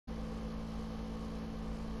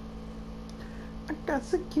I got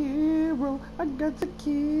Sekiro, I got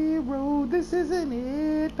Sekiro. This isn't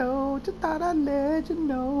it though. Just thought I'd let you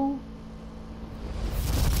know.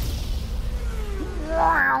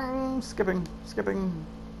 Skipping, skipping.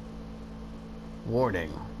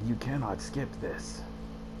 Warning, you cannot skip this.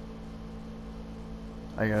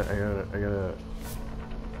 I got a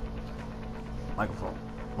microphone.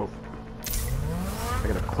 Whoa. I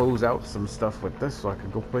gotta close out some stuff with this so I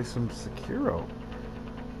can go play some Sekiro.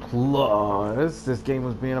 Plus, this game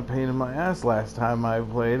was being a pain in my ass last time I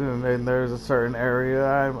played, and there's a certain area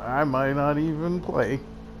I might not even play,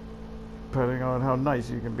 depending on how nice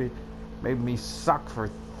you can be. Made me suck for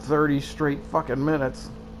 30 straight fucking minutes.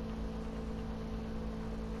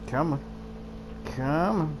 Come on.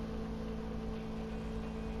 Come on.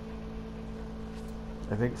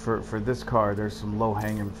 I think for this car, there's some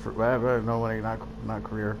low-hanging fruit. No, not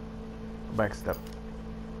career. Back step.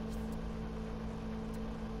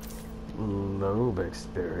 Loeb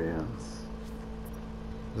experience.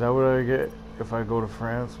 Is that what I get if I go to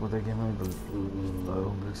France? Would they give me the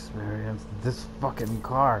Loeb experience? This fucking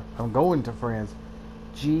car. I'm going to France.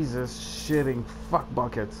 Jesus shitting fuck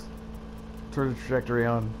buckets. Turn the trajectory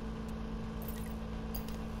on.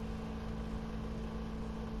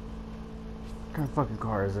 What kind of fucking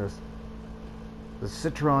car is this? The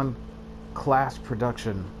Citroen Class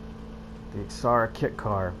Production. The Xara kit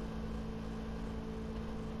car.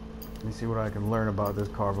 Let me see what I can learn about this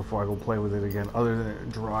car before I go play with it again. Other than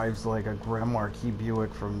it drives like a Grand Marquis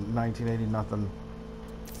Buick from 1980 nothing.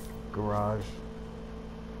 Garage.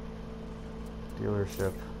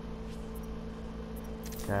 Dealership.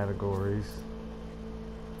 Categories.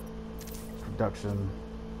 Production.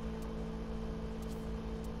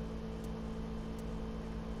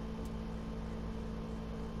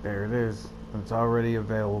 There it is. It's already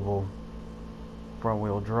available. Front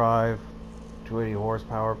wheel drive. 280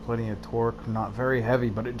 horsepower, plenty of torque, not very heavy,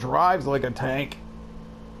 but it drives like a tank.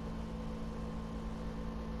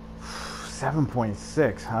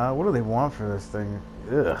 7.6, huh? What do they want for this thing?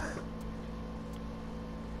 Ugh.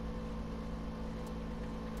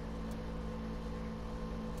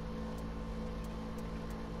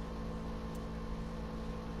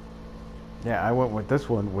 Yeah, I went with this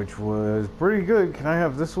one, which was pretty good. Can I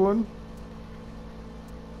have this one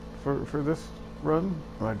for this run?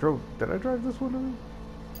 Did I drive this one?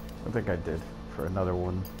 I think I did for another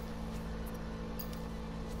one.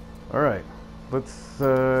 All right, let's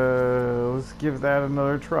give that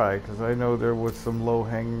another try, because I know there was some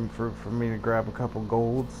low-hanging fruit for me to grab a couple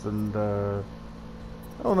golds, and I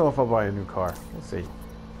don't know if I'll buy a new car. We'll see.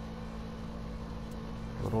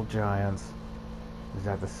 Little Giants. Is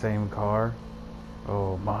that the same car?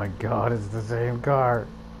 Oh my God, it's the same car.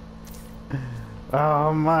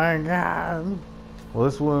 Oh my God. Well,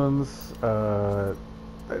 this one's, the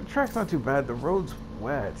track's not too bad. The road's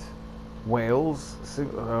wet. Wales.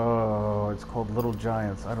 Oh, it's called Little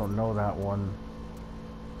Giants. I don't know that one.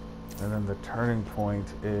 And then the turning point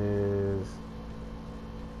is...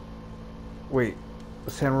 Wait,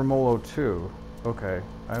 San Romolo 2. Okay,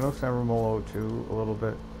 I know San Romolo 2 a little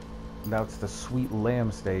bit. Now it's the Sweet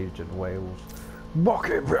Lamb stage in Wales.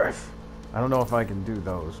 Bucket breath! I don't know if I can do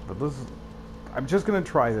those, but this is... I'm just gonna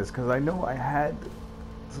try this, because I know I had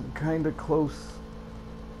some kind of close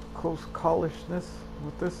callishness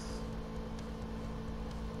with this.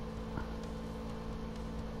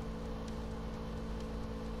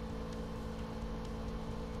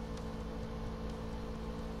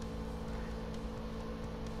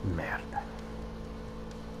 Merde.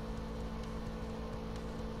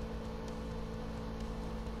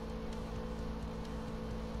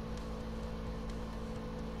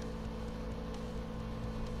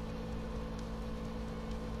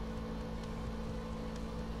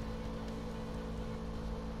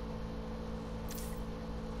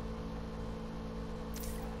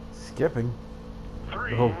 Skipping.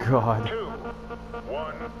 3, Oh God. 2,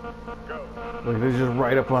 1, go. Look, they're just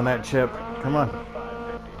right up on that chip. Come on.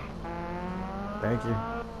 Thank you.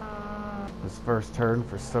 This first turn,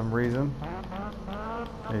 for some reason,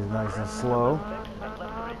 is nice and slow.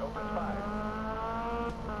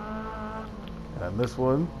 And this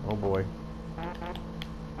one, oh boy.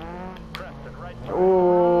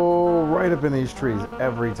 Oh, right up in these trees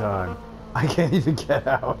every time. I can't even get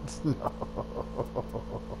out. No.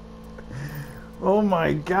 Oh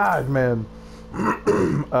my God, man.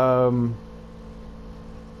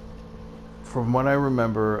 From what I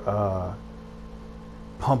remember,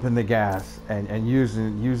 pumping the gas and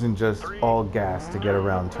using just all gas to get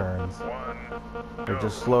around turns. Or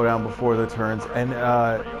just slow down before the turns, and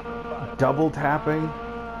double tapping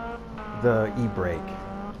the e-brake.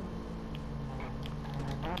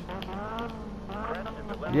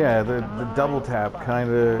 Yeah, the double tap kind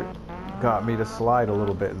of got me to slide a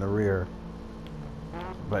little bit in the rear.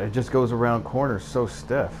 But it just goes around corners so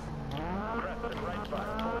stiff.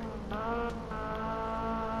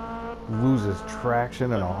 Loses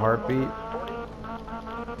traction in a heartbeat.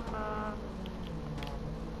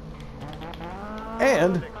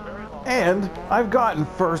 And I've gotten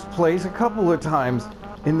first place a couple of times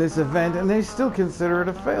in this event, and they still consider it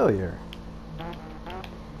a failure.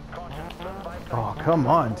 Oh, come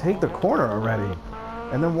on, take the corner already.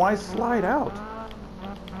 And then why slide out?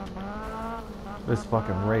 This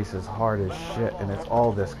fucking race is hard as shit, and it's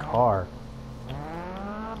all this car.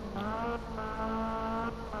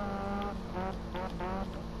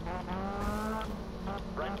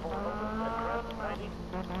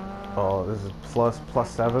 Oh, this is plus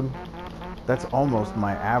 7. That's almost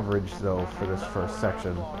my average, though, for this first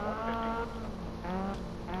section.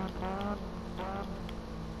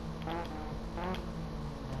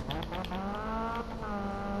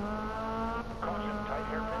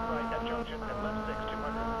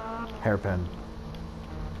 Hairpin.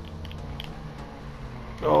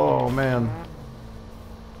 Oh, man.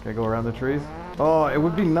 Can I go around the trees? Oh, it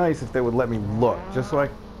would be nice if they would let me look, just so I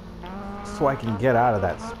can get out of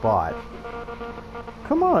that spot.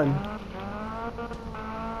 Come on.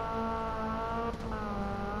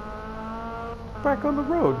 Back on the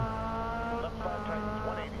road.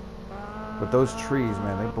 But those trees,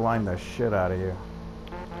 man, they blind the shit out of you.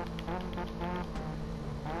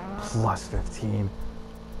 Plus 15.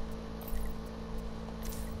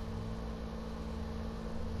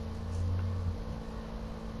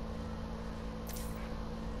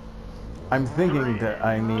 I'm thinking that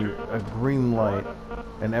I need a green light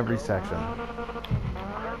in every section.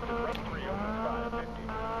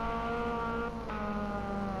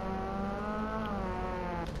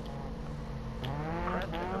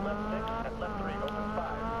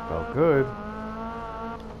 Felt good.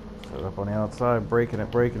 Set up on the outside, breaking it.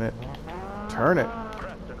 Turn it.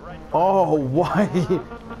 Oh, why?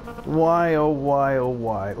 Why, oh why, oh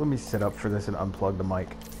why? Let me sit up for this and unplug the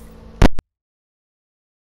mic.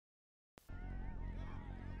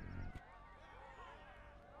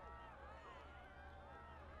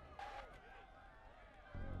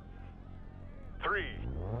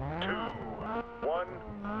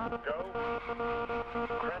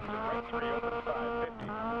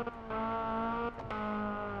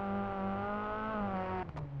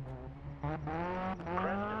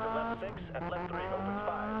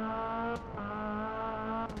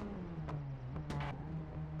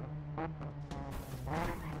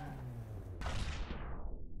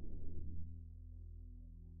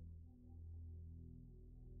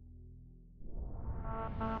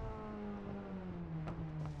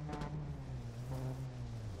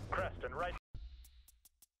 Crest and right.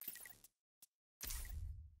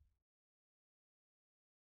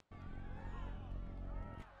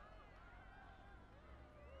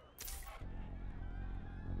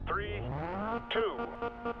 3, 2,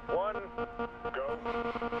 1, go.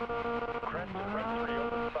 Crest and right 3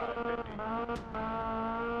 opens 550.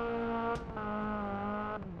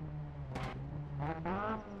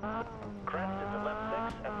 Crest into left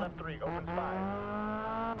 6 and left 3 opens 5.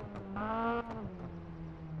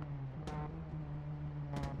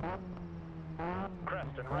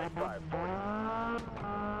 Crest and right 540.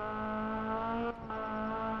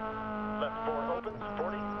 Left 4 opens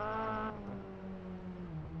 40.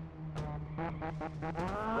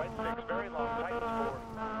 Right 6 very long tightens 4.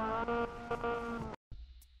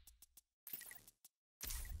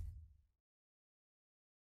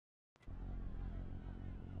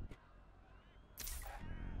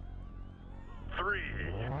 3,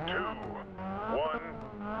 2, 1,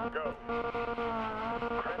 go.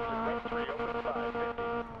 Crest and right 3 opens 550.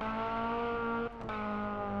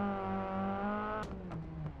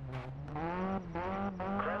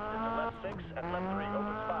 Crest into left 6 and left 3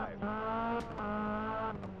 opens 5.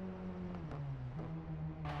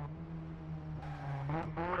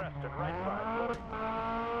 Crest and right 540.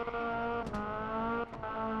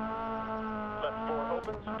 Left 4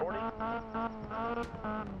 opens 40.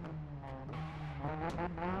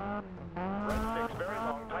 Right 6 very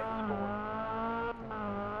long tightens 4.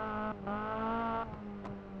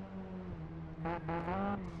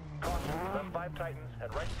 Caution, left 5 tightens and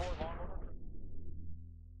right 4 long over.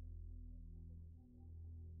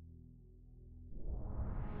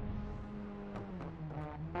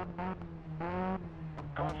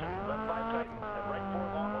 Caution, left 5 tightens and right 4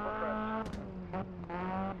 long over crest.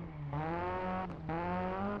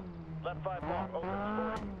 Left 5 long opens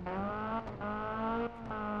 40.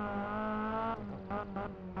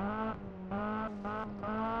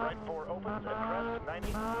 Right 4 opens and crest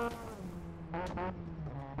 90.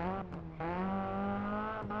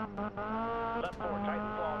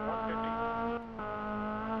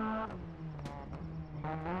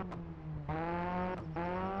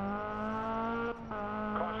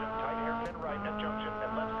 Caution, tight hairpin right at junction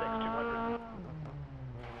and left 6, 200.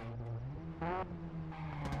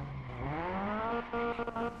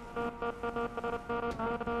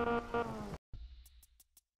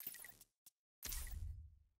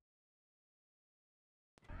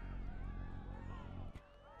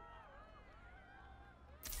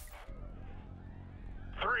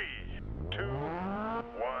 Three, two,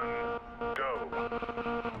 one, go.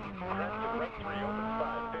 Crest and right 3, opens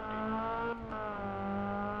 550.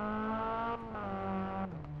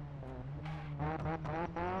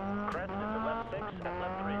 Crest into left 6 and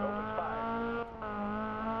left 3, opens 5.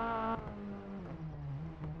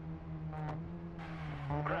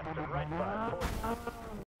 Crest and right 5, 40.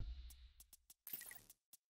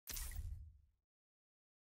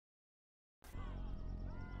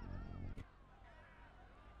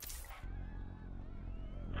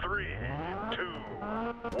 Three, two,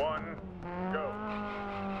 one, go.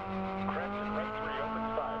 Crest and right 3,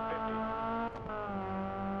 opens 550.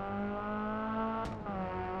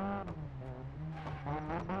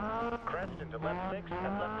 Crest into left 6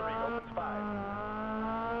 and left 3, opens 5.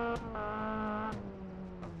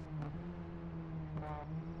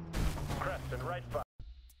 Crest and right 5.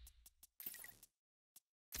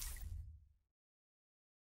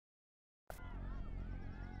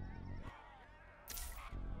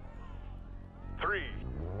 Three,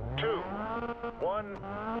 two, one,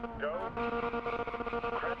 go.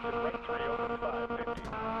 Crest and right 3, opens 550.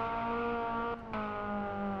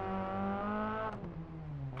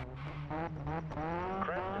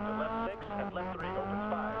 Crest into left 6 and left 3, opens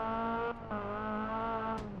 5.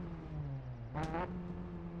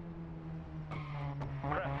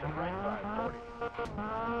 Crest and right 540.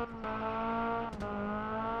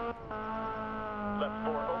 Left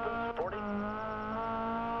 4 opens 40.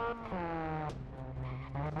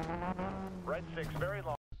 Right 6 very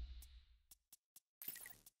long.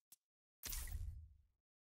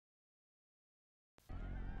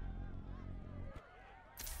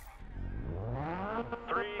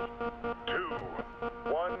 Three, two,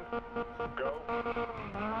 one, go.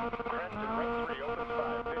 Crest and right 3, opens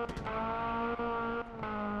 550.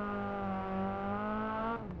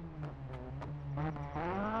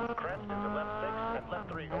 Crest into left 6 and left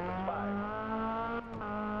 3, opens 5.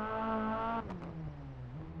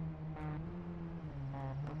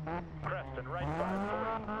 Crest and right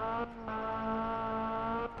 540.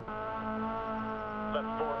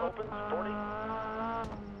 Left 4 opens 40.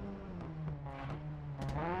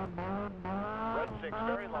 Right 6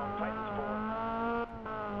 very long, tightens 4.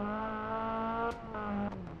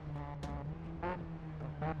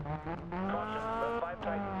 Caution, left 5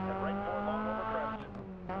 tightens and right 4 long over crest.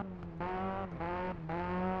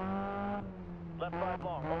 Left 5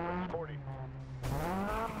 long, opens 40.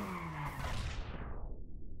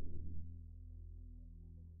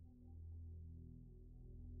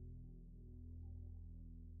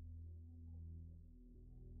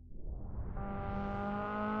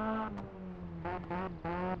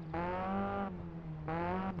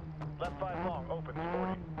 Left 5 long, opens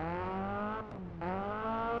 40.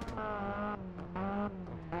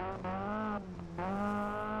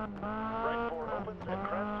 Right 4 opens and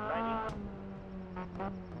crest 90.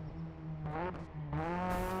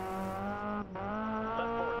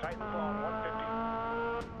 Left 4 tightens long 150.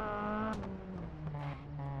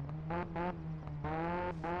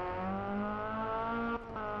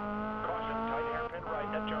 Caution, tight hairpin right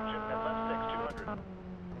at junction and left 6, 200.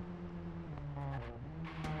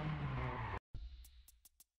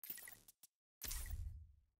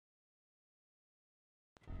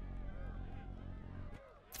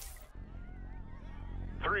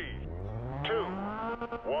 Three, two,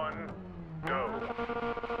 one, go.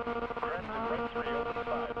 Crest and right 3, opens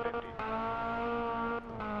 550.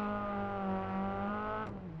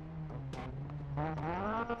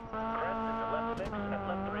 Crest into left 6 and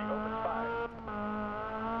left 3, opens 5.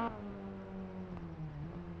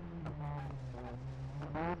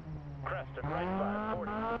 Crest and right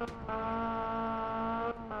 540.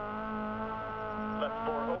 Left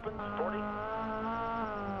 4 opens 40.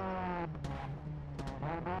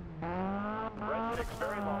 Right 6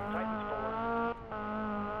 very long, tightens 4.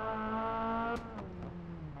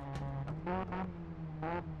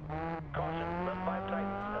 Caution, left 5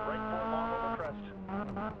 tightens and right 4 long over crest.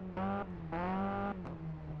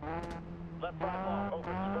 Left 5 long,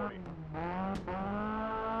 opens 40.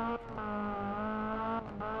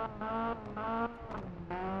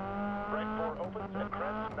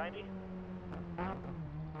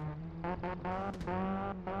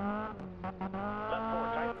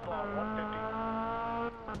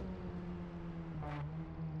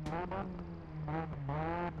 Caution,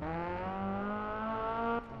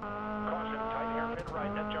 tight hairpin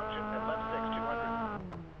right at junction and left 6, 200.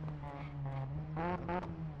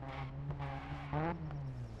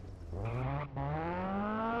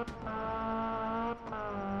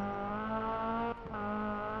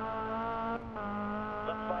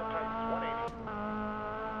 Left 5 tightens, 180.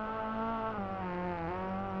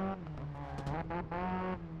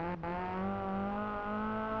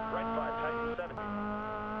 Right 5 tightens, 70.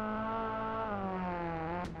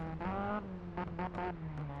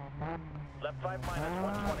 Left 5 minus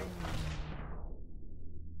 120.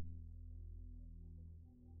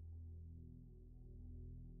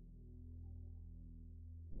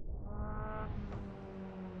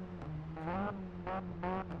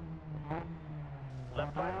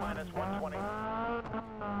 Left 5 minus 120.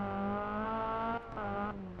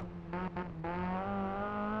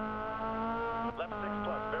 Left 6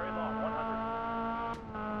 plus, very long, 100.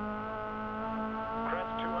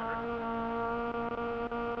 Crest 200.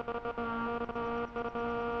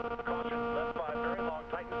 Caution, left 5, very long,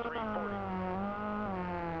 tightens 340.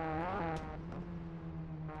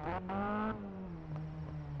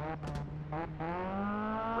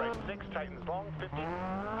 Right 6, tightens long, 50.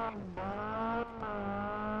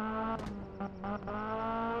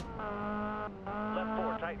 Left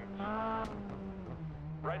 4, tightens.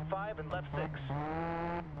 Right 5 and left 6.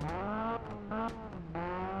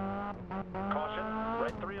 Caution,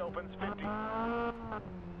 right 3 opens, 50.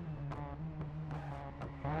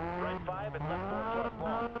 Right 5 and left 4 plus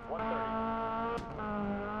long, 130.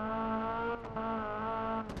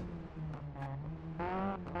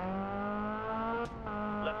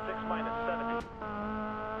 Left 6 minus 70.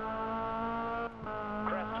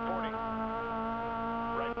 Crest 40.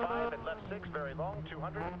 Right 5 and left 6, very long,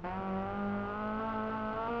 200.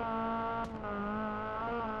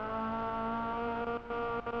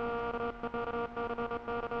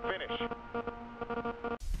 Finish.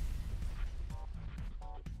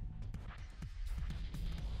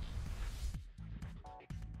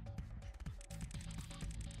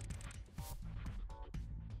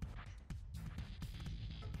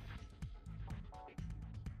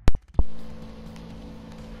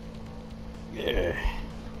 Yeah.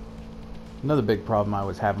 Another big problem I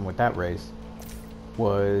was having with that race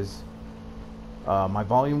was my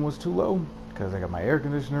volume was too low because I got my air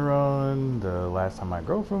conditioner on. The last time my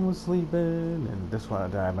girlfriend was sleeping, and this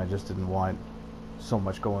one time I just didn't want so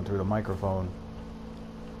much going through the microphone.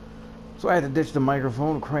 So I had to ditch the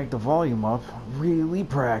microphone, crank the volume up, really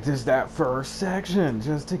practice that first section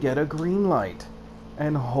just to get a green light.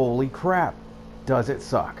 And holy crap, does it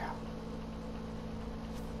suck.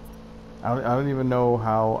 I don't even know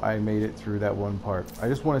how I made it through that one part. I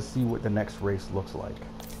just want to see what the next race looks like.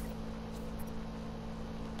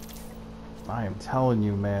 I am telling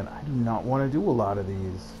you, man, I do not want to do a lot of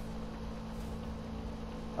these.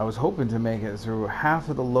 I was hoping to make it through half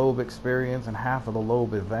of the Loeb experience and half of the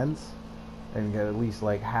Loeb events and get at least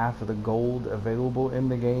like half of the gold available in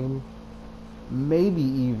the game. Maybe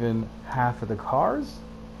even half of the cars.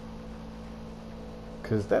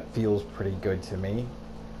 Because that feels pretty good to me.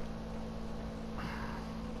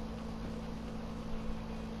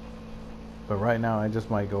 But right now I just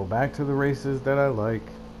might go back to the races that I like,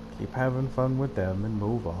 keep having fun with them, and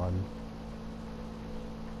move on.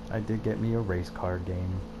 I did get me a race car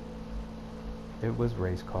game. It was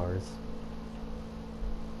race cars.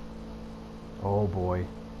 Oh boy.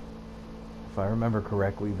 If I remember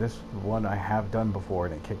correctly, this one I have done before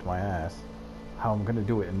and it kicked my ass. How I'm gonna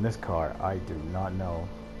do it in this car, I do not know.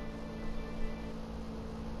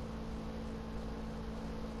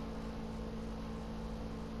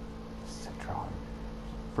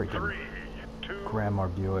 Freaking 3, 2, Grandma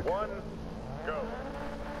Buick. 1, go.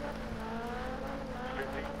 50,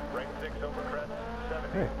 right 6 over crest,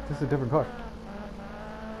 70. Hey, this is a different car.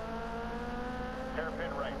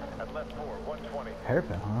 Hairpin right at left 4, 120.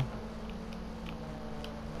 Hairpin, huh?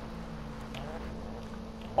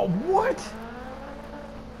 Oh, what?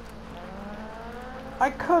 I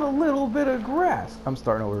cut a little bit of grass. I'm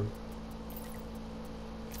starting over.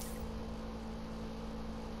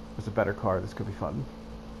 It's a better car. This could be fun.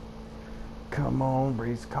 Come on,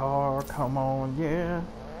 race car. Come on, yeah.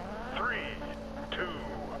 3, 2,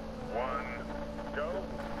 1, go.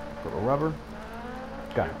 Little rubber.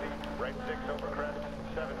 Got it. 50, right 6 over crest,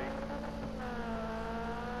 70.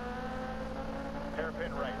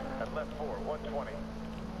 Hairpin right at left 4, 120.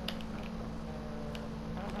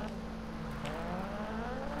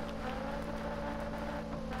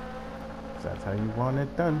 That's how you want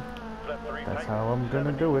it done. Left 3, That's tight, how I'm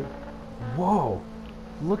gonna 70. do it. Whoa!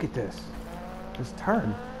 Look at this. This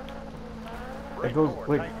turn. It goes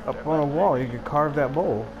like up on a wall. You could carve that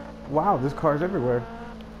bowl. Wow, there's cars everywhere.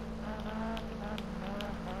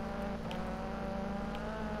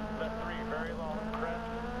 Left 3, very long,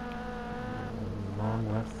 crest.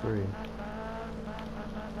 Long left 3.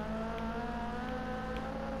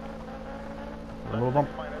 A little bump.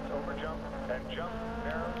 Minus over jump and jump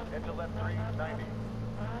narrows into left 3, 90.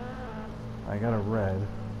 I got a red.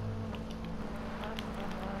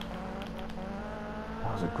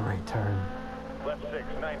 That was a great turn. Left 6,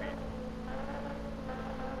 90.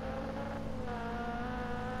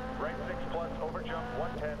 Right 6 plus over jump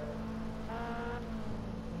 110.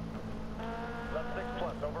 Left 6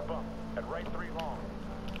 plus over bump and right 3 long.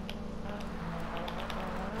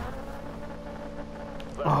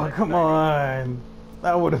 Left Oh, 6, come 90. on.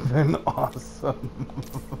 That would have been awesome.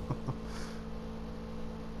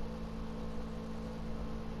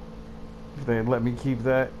 If they had let me keep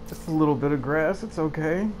that, just a little bit of grass, it's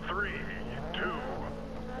okay. 3, 2,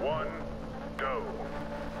 1, go.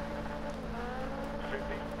 50,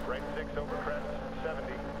 right 6 over crest,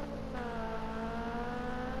 70.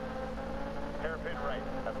 Hairpin right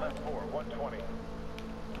and left 4, 120.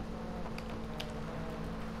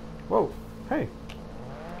 Whoa, hey.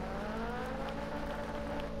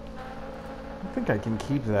 I think I can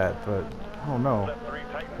keep that, but I don't know. Left 3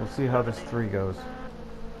 tightens. We'll see how this 3 goes.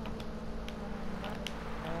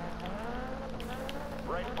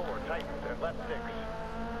 Right 4 tightens and left 6.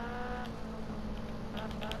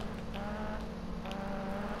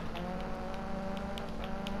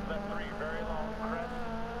 Left 3 very long crest.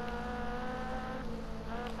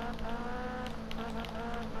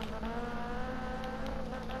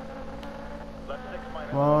 Left 6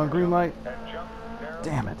 minus. Come on, green light. And jump narrow.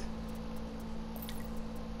 Damn it.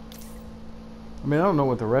 I mean, I don't know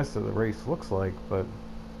what the rest of the race looks like, but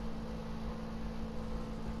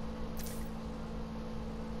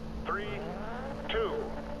 3, 2,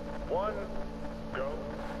 1, go.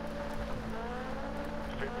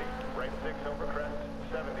 50, right 6 over crest,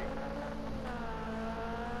 70.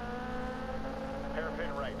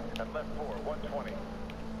 Hairpin right and left 4, 120.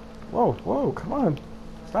 whoa, whoa, come on.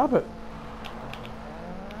 Stop it.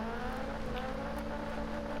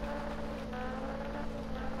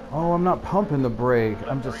 Oh, I'm not pumping the brake.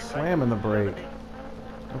 I'm just slamming the brake.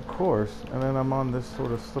 Of course. And then I'm on this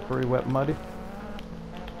sort of slippery, wet, muddy.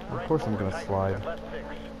 Of course I'm gonna slide. Left 6.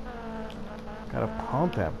 Gotta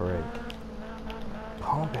pump that brake.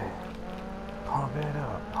 Pump it. Pump it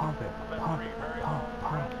up. Pump it. Pump it. Pump,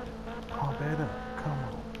 pump. Pump it up. Come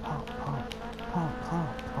on. Pump, pump. Pump, pump.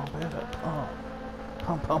 Pump it up. Pump.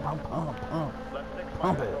 Pump, pump, pump, pump, pump. Left 6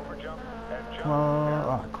 Pump minus it. over jump and jump. Come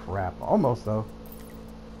on. Oh, crap. Almost, though.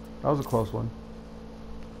 That was a close one.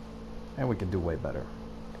 And we can do way better.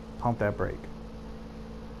 Pump that brake.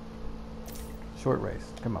 Short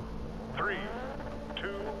race. Come on. 3, 2,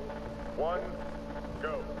 1,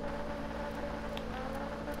 go.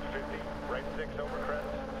 50, right 6 over crest,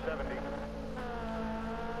 70.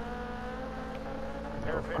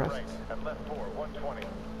 Hairpin crest. right and left 4, 120.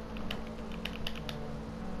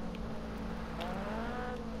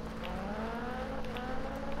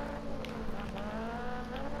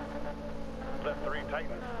 Left 3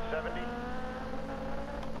 tightens, 70.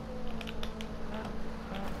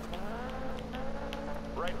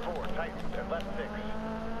 Right 4 tightens and left 6.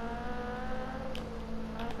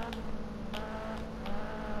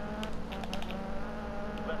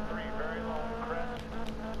 Left 3 very long crest.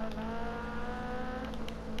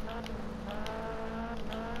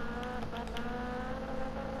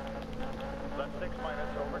 Left 6 minus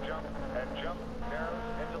over jump and jump narrows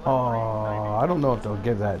into left 3, Oh, 90. I don't know if they'll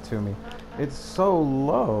give that to me. It's so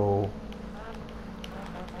low.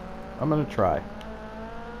 I'm gonna try.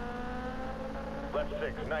 Left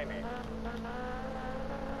 6, 90.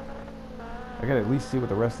 I gotta at least see what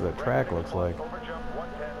the rest of the track looks like. Over jump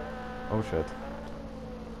 110. Oh shit.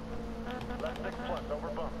 Left 6 plus over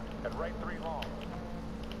bump and right 3 long.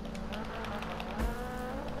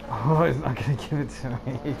 Oh, he's not gonna give it to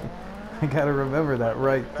me. I gotta remember that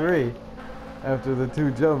right 3 after the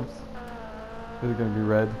 2 jumps. Is it gonna be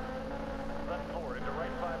red? Left 4 into right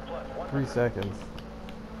 5 plus 3 100. seconds.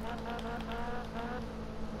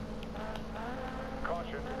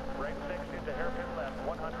 Caution. Right 6 into hairpin left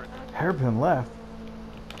 100. Hairpin left.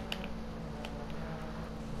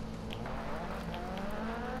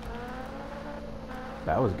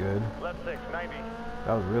 That was good. Left 6, 90.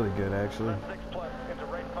 That was really good, actually. Left 6 plus into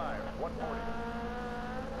right 5, 140.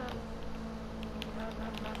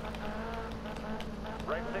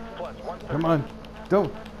 Right 6 plus 130. Come on.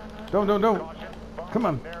 Don't. Caution. Bump, Come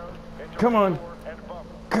on. narrows into Come right on. 4 and bump.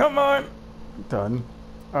 Come on. Done.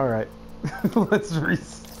 All right. Let's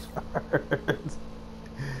restart.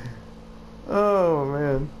 Oh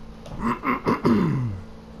man.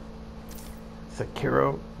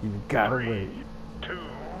 Sekiro, you've gotta wait. 2,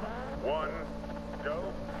 1,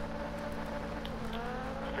 go.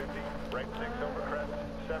 50, right 6 over crest,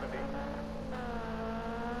 70.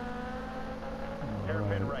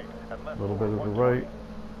 Hairpin right and left. A little bit of the right.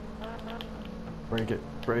 Break it,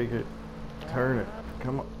 turn it.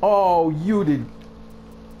 Come on. Oh, you did.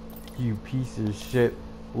 You piece of shit.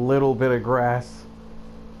 Little bit of grass.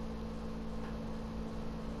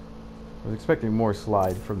 I was expecting more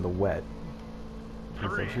slide from the wet. Is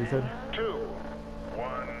that what she said? 2,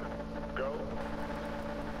 1, go.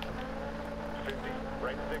 50,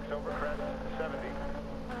 right 6 over crest, 70.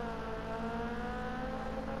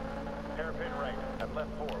 Hairpin right and left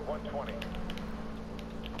 4, 120.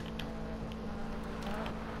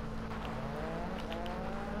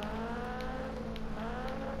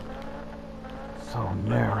 So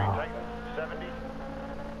narrow. Tighten, 70.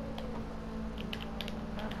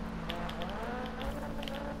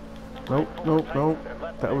 Nope.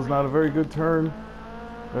 That was not a very good turn.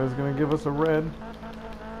 That was gonna give us a red.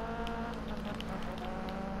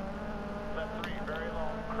 Left 3, very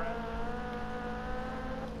long, crest.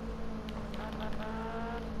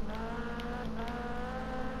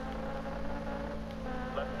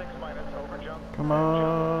 Left 6 minus, over jump. Come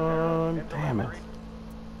on. Damn it.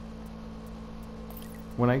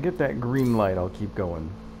 When I get that green light, I'll keep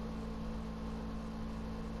going.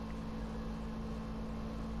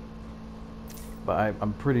 But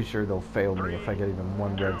I'm pretty sure they'll fail me if I get even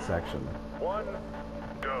one red section. 1,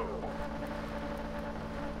 go.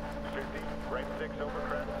 50, right 6 over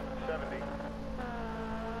crest, 70.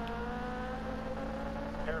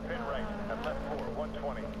 Hairpin right and left 4,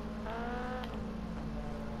 120.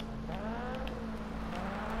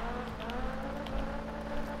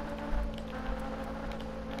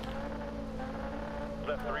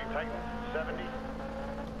 Left 3 tighten, 70.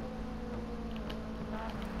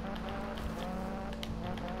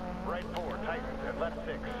 Right 4 tightens and left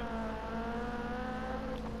 6.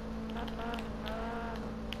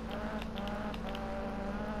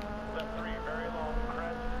 Left 3 very long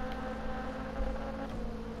crest.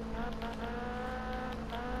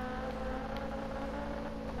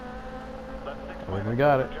 Left 6 I think minus, we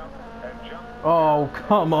got it. jump and jump. Oh,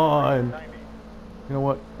 come on. 90. You know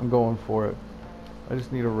what? I'm going for it. I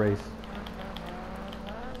just need a race.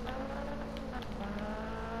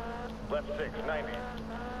 Left 6, 90.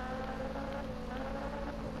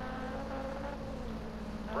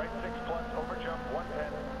 Right 6 plus over jump,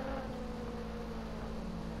 110.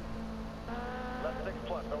 Left 6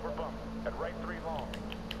 plus over bump, and right 3 long.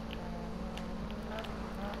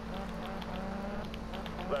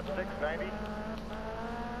 Left 6, 90.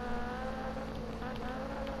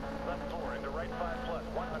 Left 4 into right 5 plus,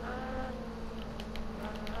 100.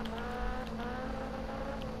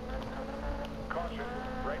 Caution,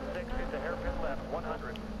 right 6 into hairpin left,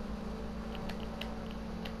 100.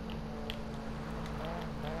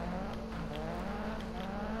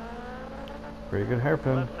 Pretty good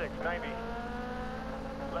hairpin. Left 6, 90.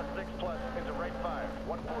 Left 6 plus into right 5,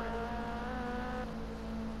 140.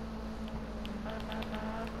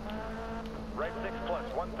 Right 6 plus,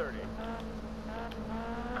 130.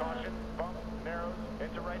 Caution, bump, narrows,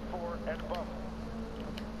 into right 4, and bump.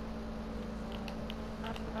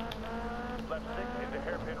 Left 6 into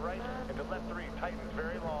hairpin right, into left 3, tightens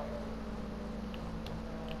very long.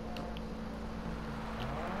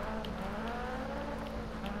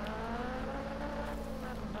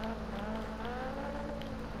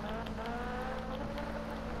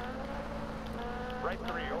 Right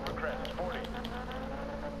 3 over crest, 40.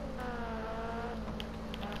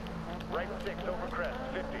 Right 6 over crest,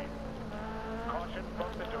 50. Caution,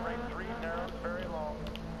 bump into right 3, narrows very long.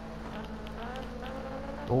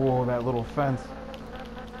 Oh, that little fence.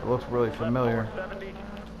 It looks really familiar. Left 4, 70.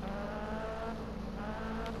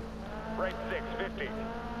 Right 6, 50.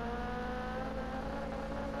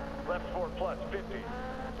 Left 4 plus, 50.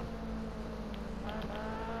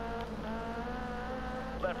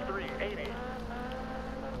 Left 3, 80.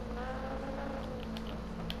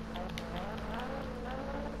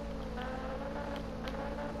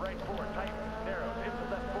 Right 4 tightens, narrows, into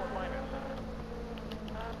left 4 minus.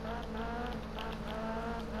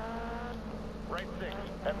 Right 6,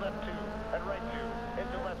 and left 2, and right 2,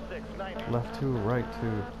 into left 6, 90. Left 2, right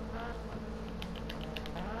 2.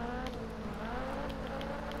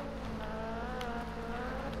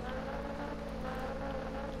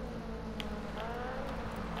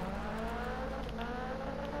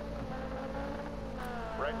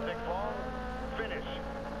 Right 6 long, finish.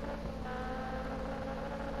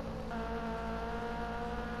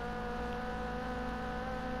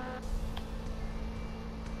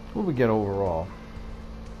 What did we get overall?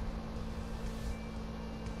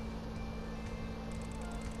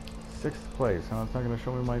 6th place. Huh? It's not going to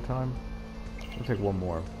show me my time. We'll take one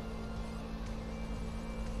more.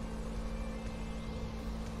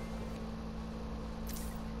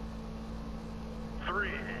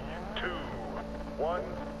 Three, two, one,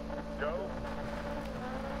 go.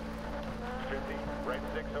 50, right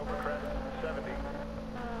 6 over crest, 70.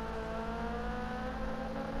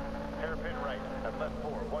 Hairpin right, at left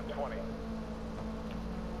 4, 120.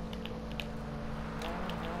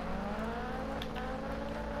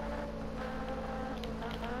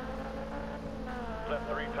 Left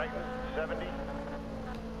 3 tightens, 70.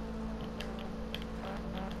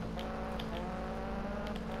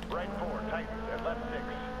 Right 4 tightens, at left 6.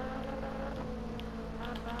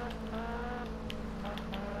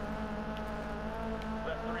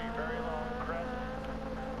 Left 3 very long, crest.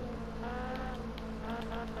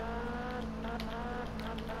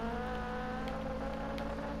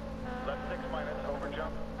 Left 6 minus, over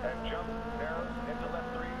jump, and jump, narrows, into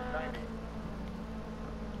left 3, 90.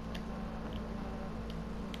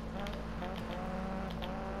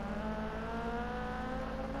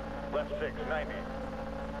 Left 6, 90.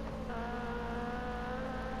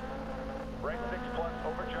 Right 6 plus,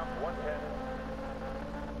 over jump, 110.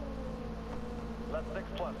 Left 6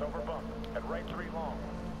 plus, over bump, and right 3 long.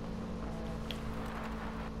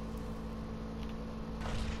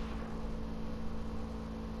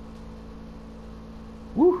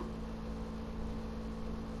 Woo!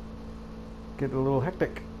 Get a little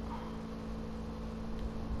hectic.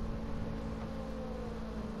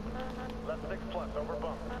 Left 6 plus, over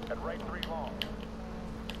bump, and right 3 long.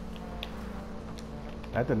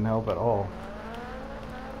 That didn't help at all.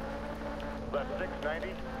 Left 6,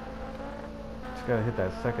 90. Just gotta hit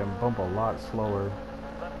that second bump a lot slower.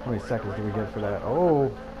 How many seconds do we get for that?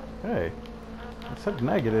 Oh, hey. It said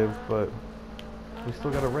negative, but we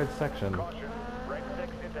still got a red section. Caution, right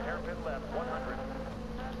 6 into hairpin left, 100.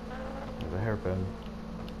 There's a hairpin.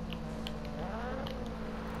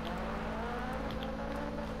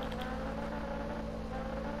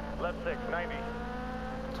 Left 6, 90.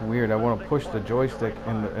 It's weird. I want to push the joystick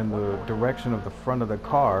in the direction of the front of the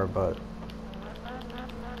car, but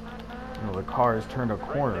you know, the car has turned a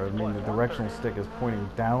corner. I mean, the directional stick is pointing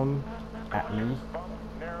down at me. Bump,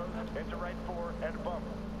 narrows, into right 4, and bump.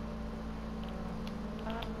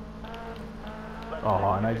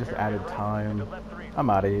 Oh, and I just added time. I'm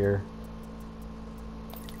out of here.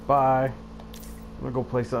 Bye. I'm gonna go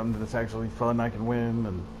play something that's actually fun. I can win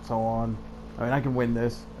and so on. I mean, I can win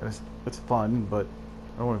this. It's fun, but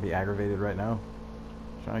I don't want to be aggravated right now.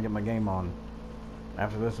 I'm trying to get my game on.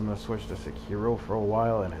 After this, I'm gonna switch to Sekiro for a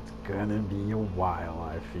while, and it's gonna be a while.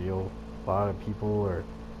 I feel a lot of people are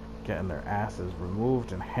getting their asses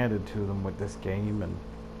removed and handed to them with this game, and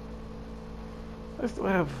I still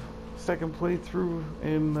have second playthrough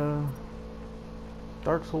in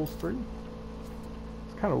Dark Souls 3. I was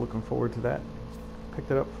kind of looking forward to that. Picked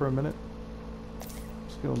it up for a minute.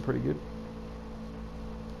 Just feeling pretty good.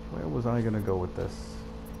 Where was I gonna go with this?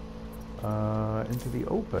 Into the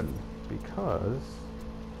open, because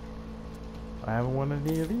I haven't won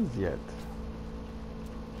any of these yet.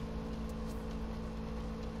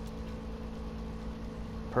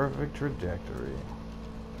 Perfect trajectory.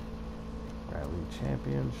 Rally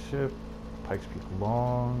championship, Pikes Peak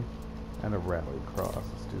long, and a rally cross.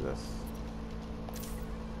 Let's do this.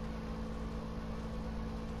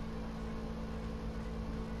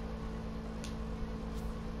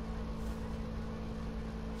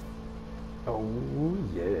 Oh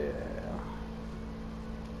yeah.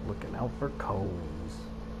 Looking out for cones.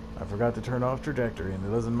 I forgot to turn off trajectory, and it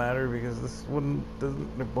doesn't matter because this one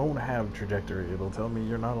it won't have trajectory. It'll tell me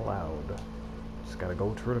you're not allowed. Just gotta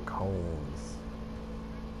go through the cones.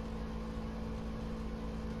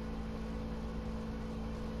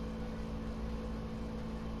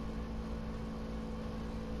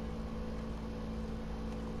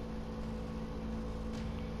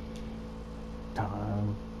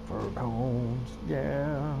 Time for cones,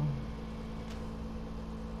 yeah.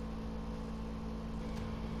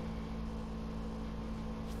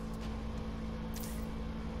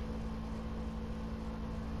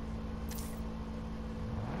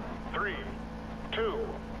 Three, two,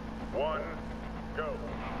 one, go.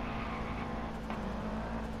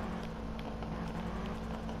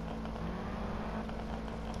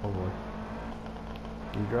 Oh boy.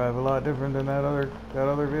 You drive a lot different than that other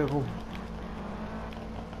vehicle.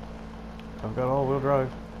 I've got all-wheel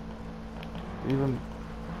drive. Even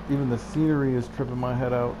the scenery is tripping my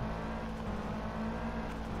head out.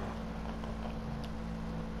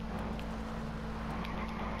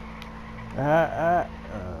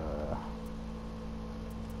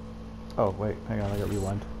 Oh, wait, hang on, I got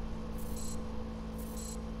rewind.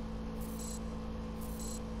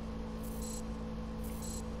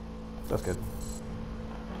 That's good.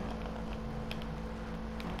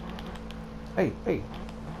 Hey, hey.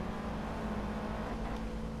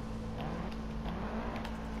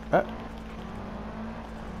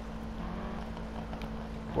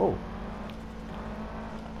 Whoa.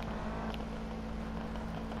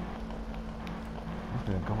 I'm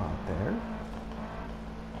gonna go out there.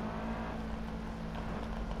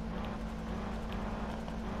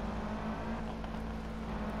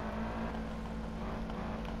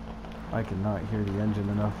 I cannot hear the engine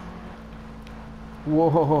enough. Whoa,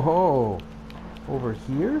 ho, ho, ho. Over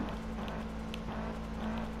here?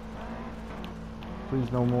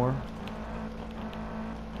 Please no more.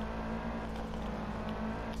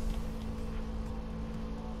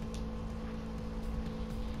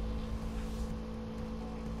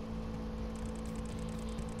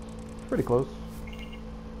 Pretty close.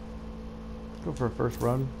 Go for a first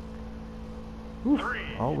run. Oof,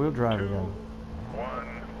 all-wheel drive 2, again.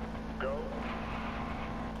 1, go.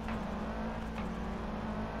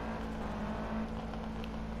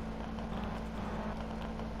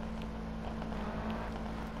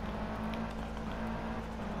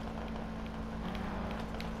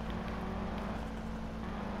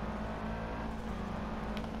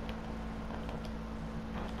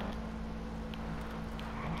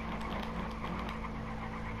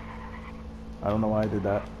 I don't know why I did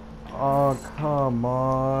that. Oh, come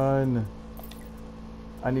on.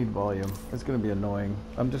 I need volume. It's going to be annoying.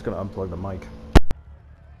 I'm just going to unplug the mic.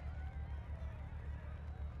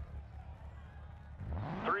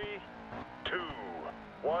 3, 2,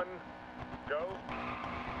 1, go.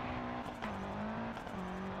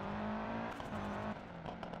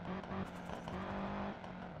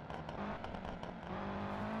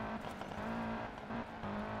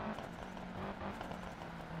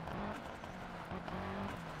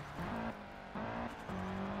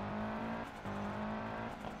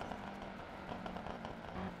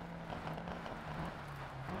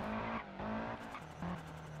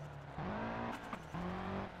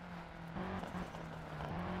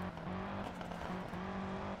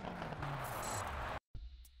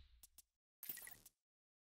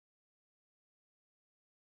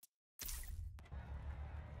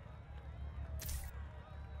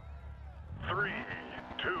 Three,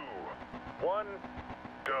 two, one,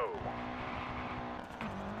 go.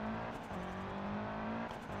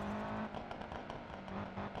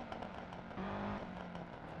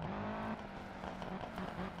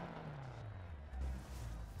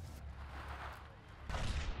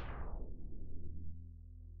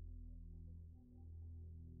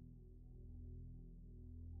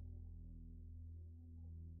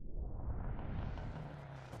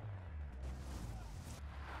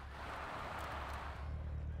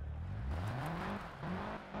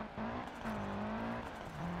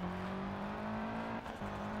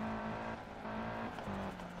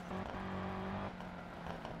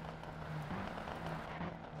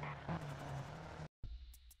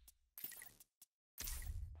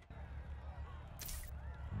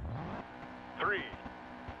 Three,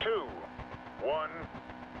 two, one,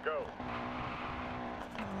 go.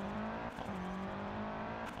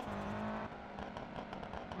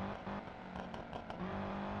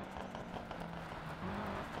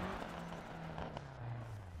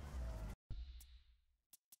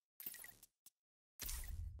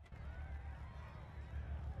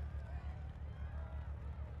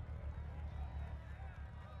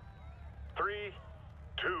 Three,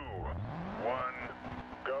 two, one,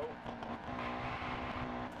 go.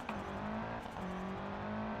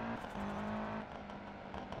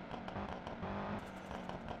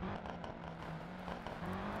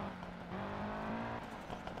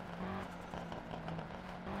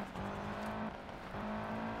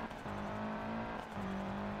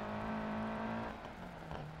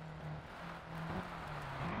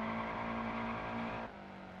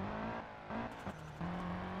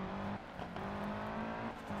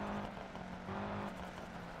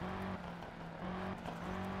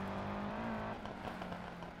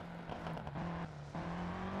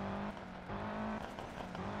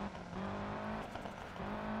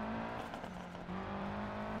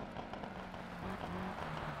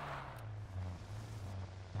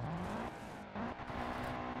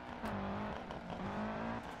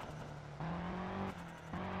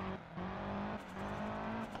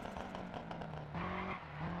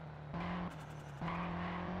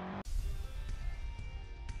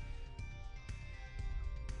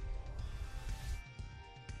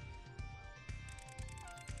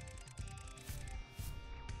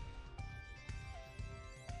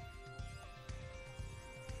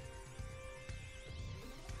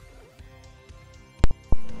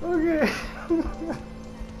 Okay.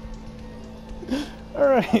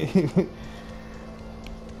 Alright.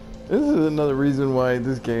 This is another reason why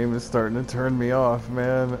this game is starting to turn me off,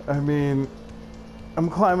 man. I mean,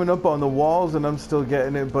 I'm climbing up on the walls and I'm still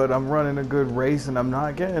getting it, but I'm running a good race and I'm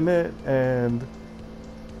not getting it, and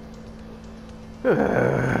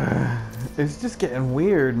it's just getting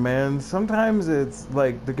weird, man. Sometimes it's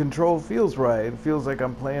like the control feels right. It feels like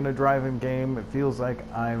I'm playing a driving game. It feels like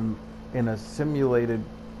I'm in a simulated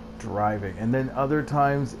driving. And then other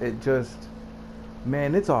times it just,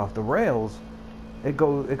 man, it's off the rails. It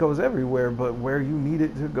goes everywhere but where you need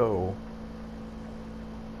it to go.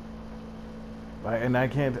 And I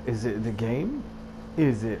can't, is it the game?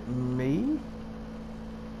 Is it me?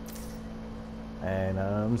 And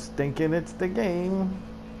I'm thinking it's the game.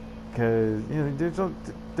 Because, you know,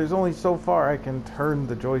 there's only so far I can turn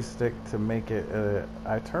the joystick to make it,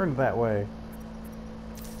 I turned that way.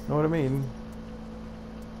 Know what I mean?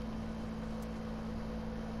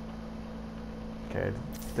 Okay,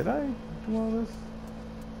 did I do all this?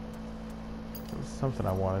 There was something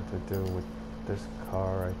I wanted to do with this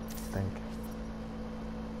car, I think.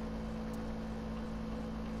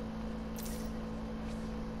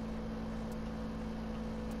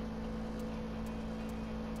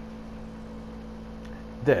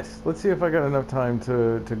 This. Let's see if I got enough time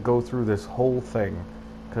to go through this whole thing,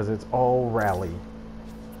 because it's all rally.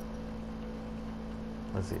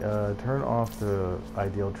 Let's see. Turn off the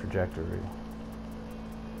ideal trajectory.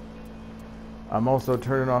 I'm also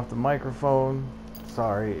turning off the microphone.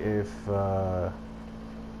 Sorry if the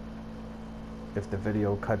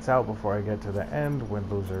video cuts out before I get to the end. Win,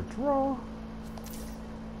 lose, or draw.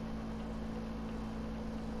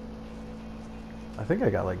 I think I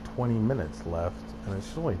got like 20 minutes left, and it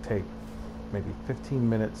should only take maybe 15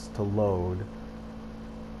 minutes to load,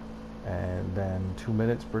 and then 2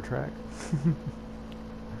 minutes per track.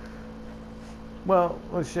 Well,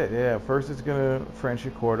 shit, yeah. First it's gonna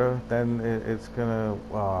Franciacorta, then it's gonna,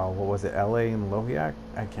 what was it, LA and Lohiak?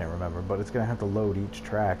 I can't remember, but it's gonna have to load each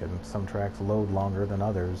track, and some tracks load longer than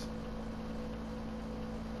others.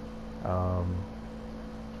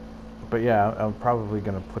 But yeah, I'm probably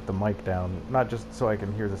gonna put the mic down, not just so I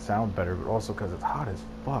can hear the sound better, but also because it's hot as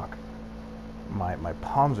fuck. My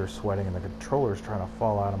palms are sweating and the controller's trying to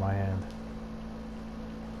fall out of my hand.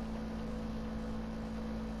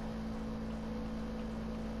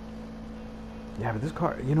 Yeah, but this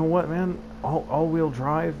car, you know what, man? All-wheel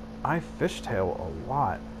drive, I fishtail a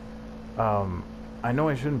lot. I know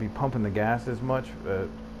I shouldn't be pumping the gas as much,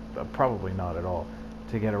 probably not at all,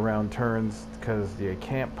 to get around turns, because you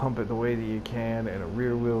can't pump it the way that you can in a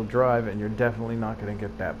rear-wheel drive, and you're definitely not going to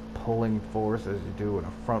get that pulling force as you do in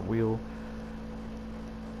a front wheel.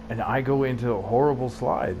 And I go into horrible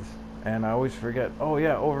slides, and I always forget, oh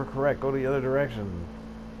yeah, overcorrect, go the other direction.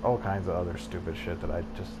 All kinds of other stupid shit that I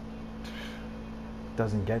just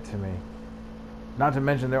doesn't get to me. Not to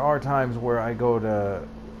mention there are times where I go to,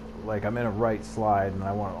 like, I'm in a right slide and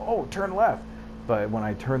I want to, oh, turn left, but when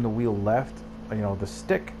I turn the wheel left, you know, the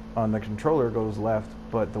stick on the controller goes left,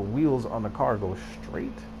 but the wheels on the car go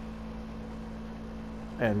straight.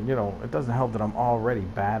 And, you know, it doesn't help that I'm already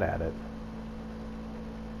bad at it.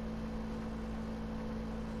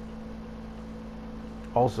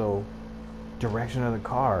 Also, direction of the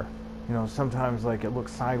car. You know, sometimes, like, it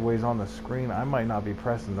looks sideways on the screen. I might not be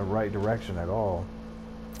pressing the right direction at all.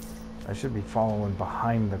 I should be following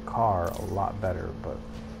behind the car a lot better, but,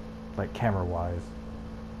 like, camera-wise.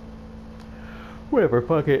 Whatever,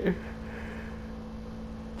 fuck it.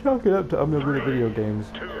 Chalk it up to I'm no good at video games.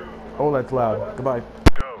 Oh, that's loud. Goodbye.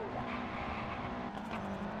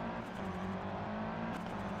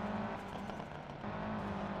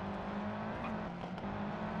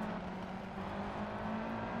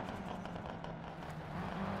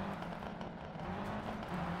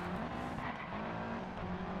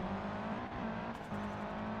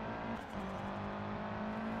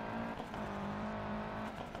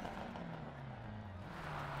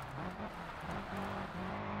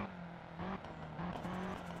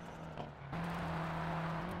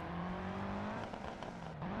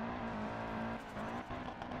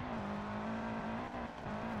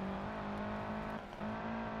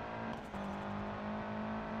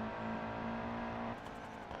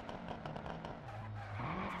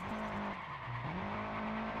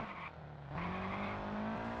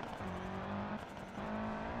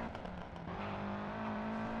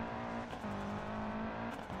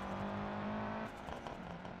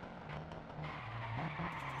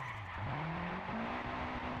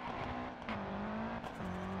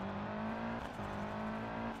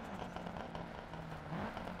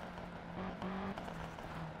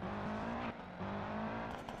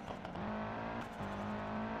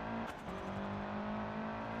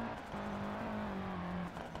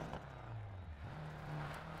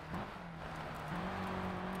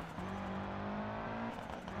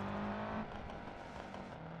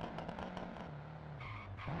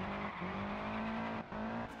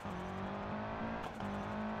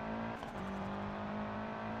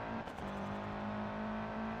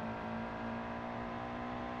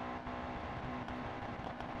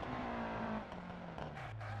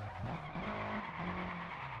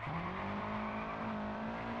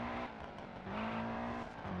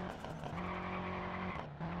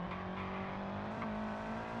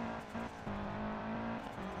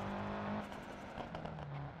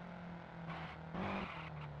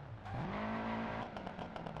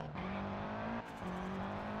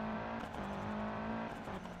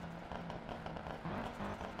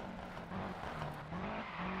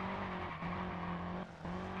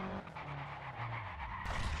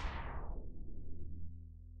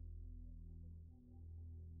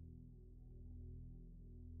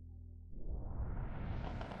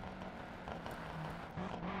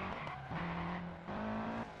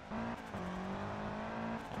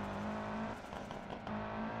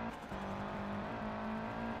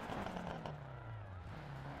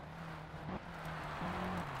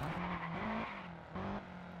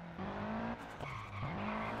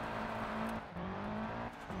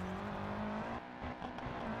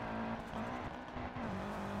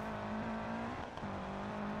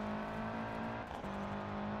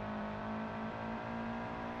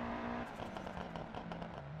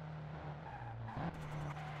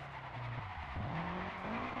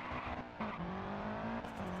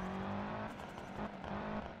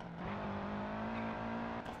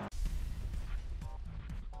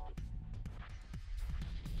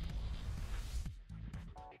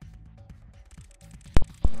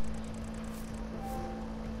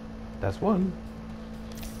 That's one.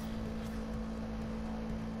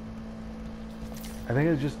 I think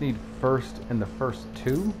I just need first in the first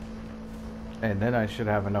two, and then I should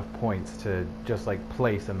have enough points to just like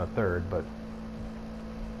place in the third, but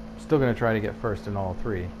still gonna try to get first in all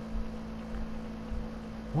three.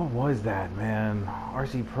 What was that, man?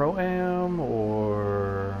 RC Pro-Am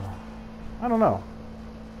or... I don't know.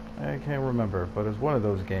 I can't remember, but it's one of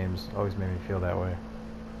those games. Always made me feel that way.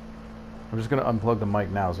 I'm just gonna unplug the mic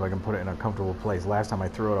now so I can put it in a comfortable place. Last time I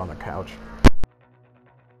threw it on the couch.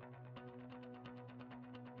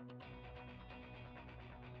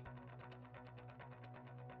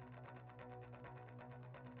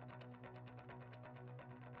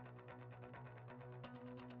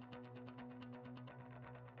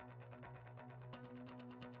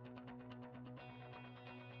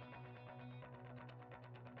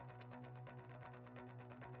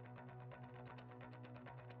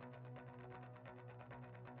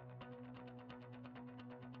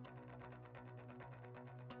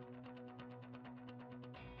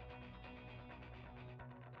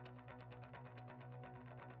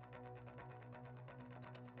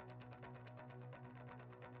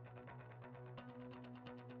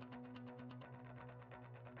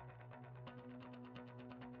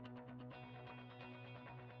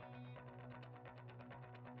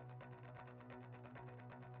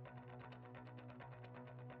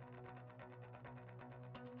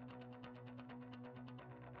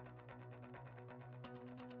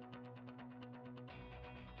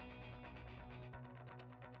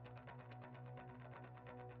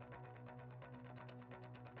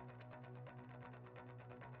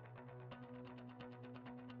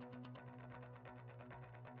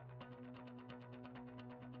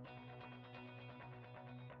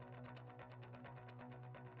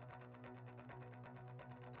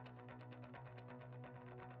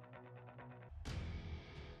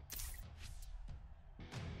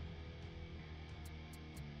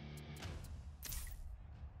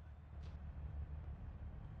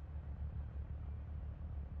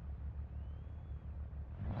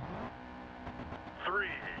 Three,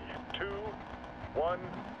 two, one,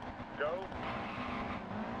 go.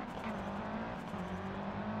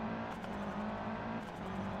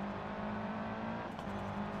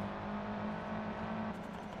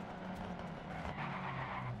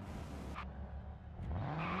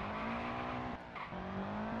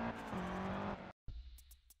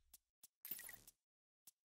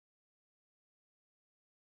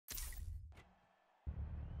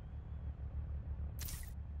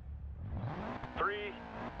 3,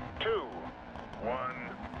 2, 1,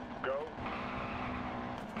 go.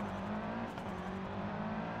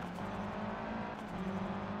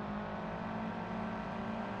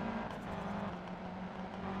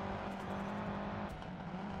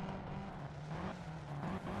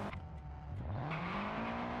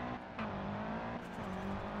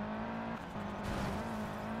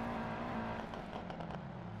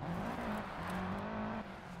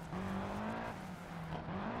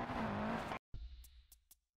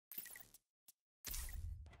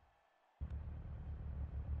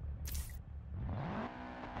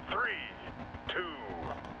 3, 2,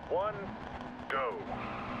 1, go.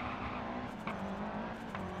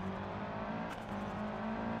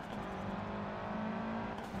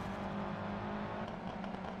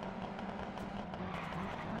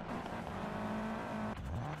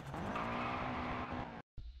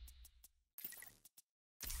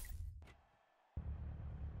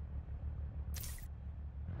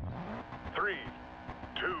 3,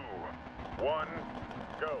 2, 1,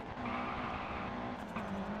 go. 3,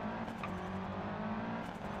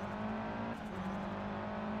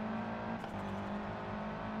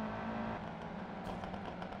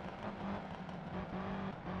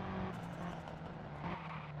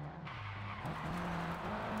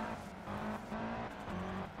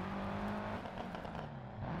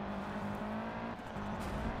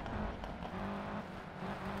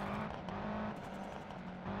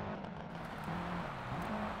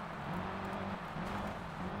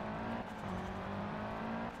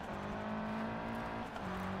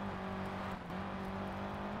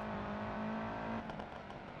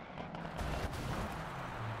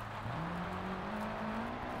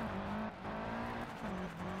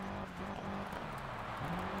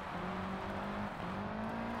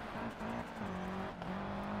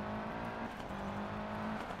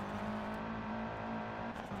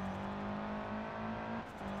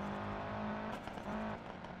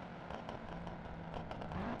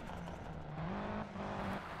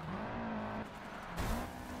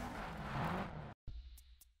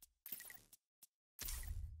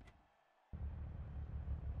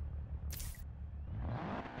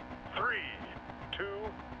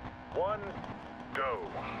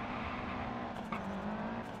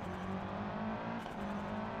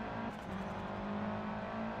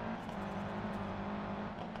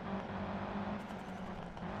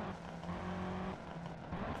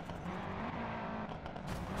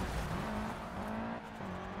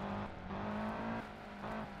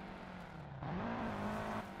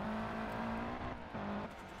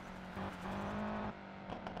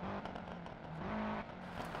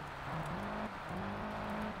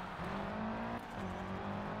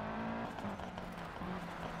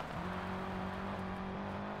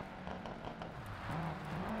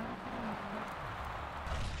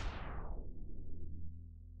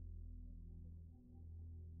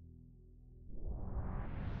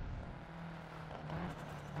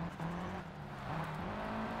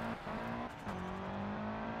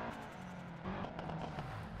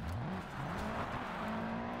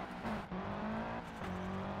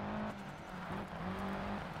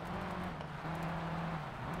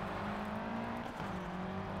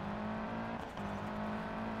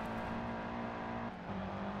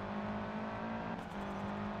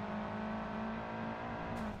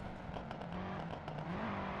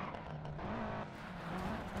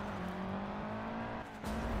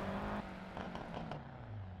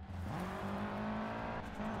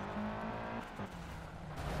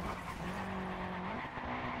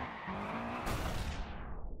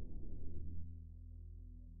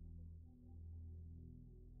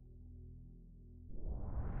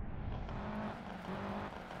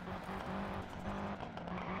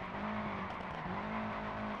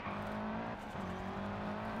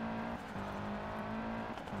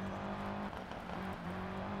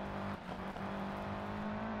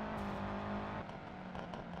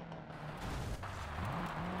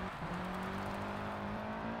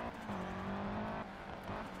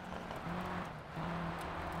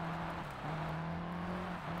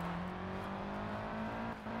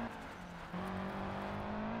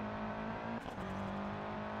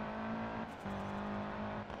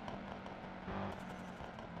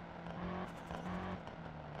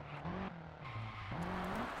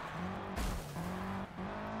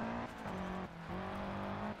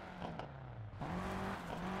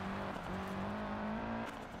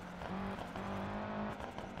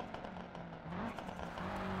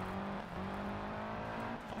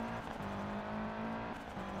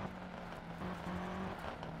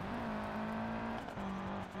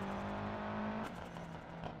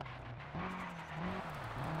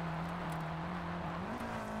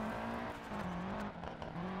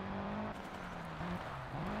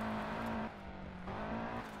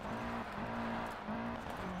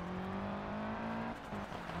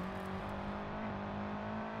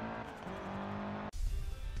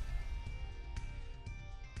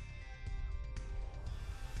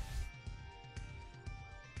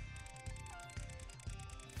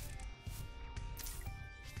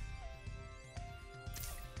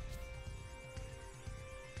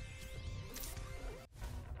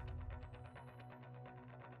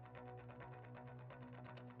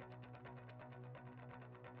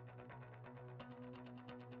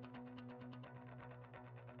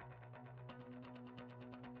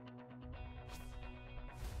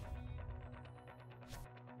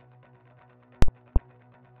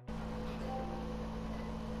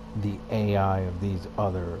 the AI of these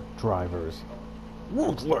other drivers.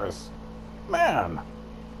 Ruthless! Man!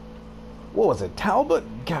 What was it, Talbot?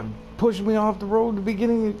 Pushed me off the road at the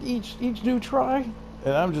beginning of each new try?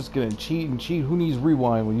 And I'm just gonna cheat and cheat. Who needs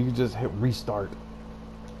rewind when you can just hit restart?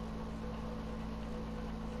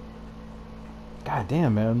 God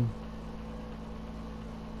damn, man.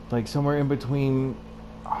 Like somewhere in between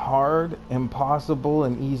hard, impossible,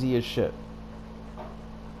 and easy as shit.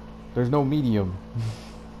 There's no medium.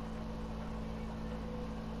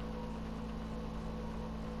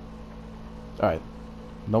 Alright.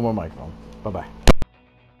 No more microphone. Bye-bye.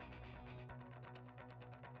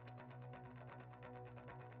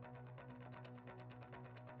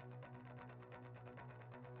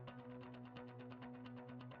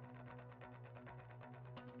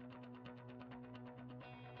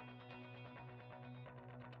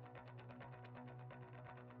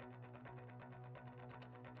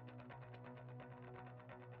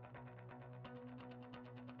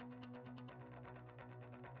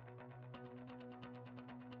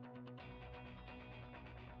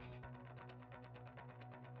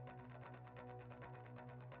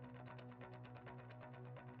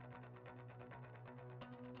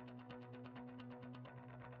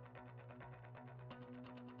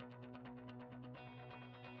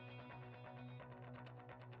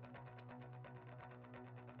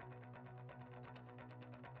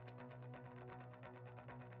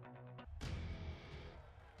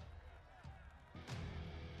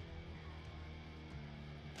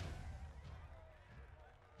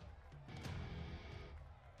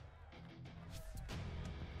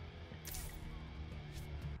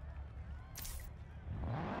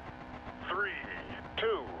 Three,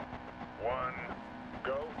 two, one,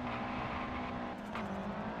 go.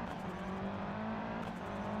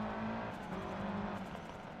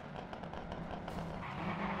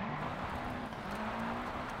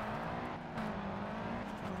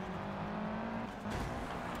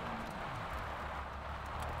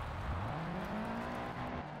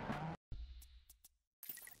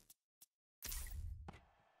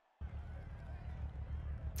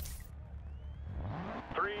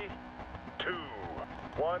 Three, two,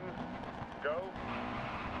 one, go.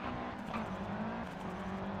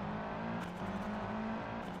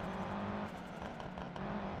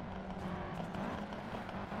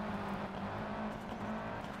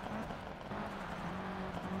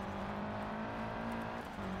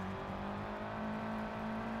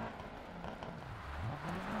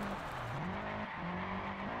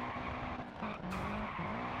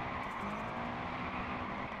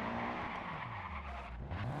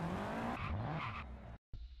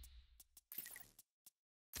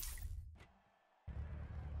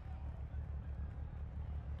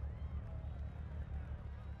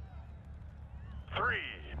 Three,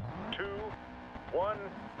 two, one,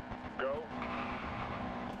 go.